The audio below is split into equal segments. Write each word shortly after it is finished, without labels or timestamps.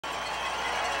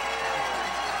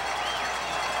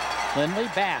Lindley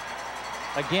back.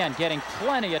 Again, getting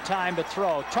plenty of time to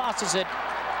throw. Tosses it.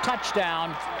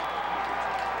 Touchdown.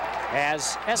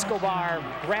 As Escobar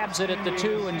grabs it at the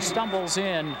 2 and stumbles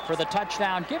in for the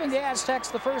touchdown, giving the Aztecs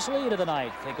the first lead of the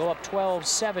night. They go up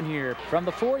 12-7 here. From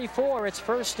the 44, it's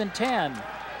 1st and 10.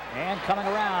 And coming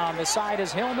around, the side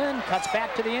is Hillman. Cuts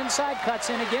back to the inside, cuts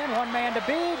in again. One man to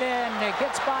beat, and it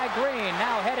gets by Green.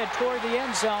 Now headed toward the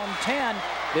end zone, 10.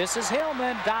 This is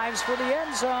Hillman, dives for the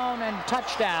end zone, and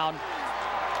touchdown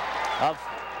of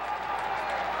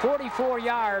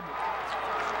 44-yard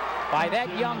by that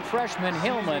young freshman,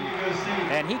 Hillman,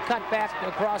 and he cut back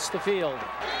across the field.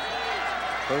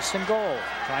 1st and goal,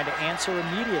 trying to answer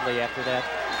immediately after that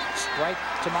strike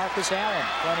to Marcus Allen.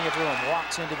 Plenty of room,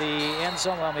 walks into the end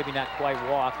zone. Well, maybe not quite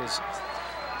walk, as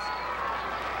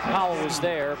Powell was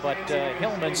there, but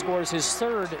Hillman scores his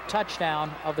 3rd touchdown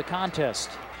of the contest.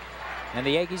 And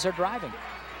the Aggies are driving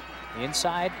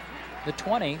inside the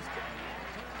 20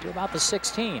 to about the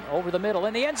 16, over the middle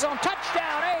in the end zone.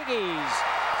 Touchdown, Aggies!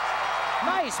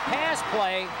 Nice pass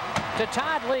play to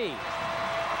Todd Lee.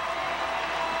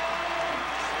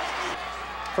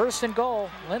 1st and goal.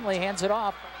 Lindley hands it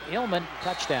off. Hillman,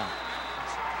 touchdown.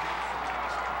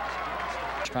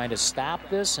 Trying to stop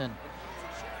this and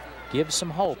give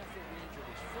some hope.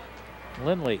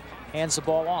 Lindley hands the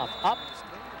ball off. Up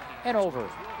and over.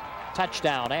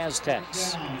 Touchdown,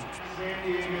 Aztecs.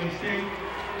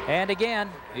 And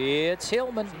again, it's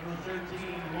Hillman.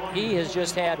 He has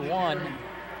just had one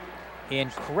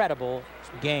incredible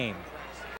game.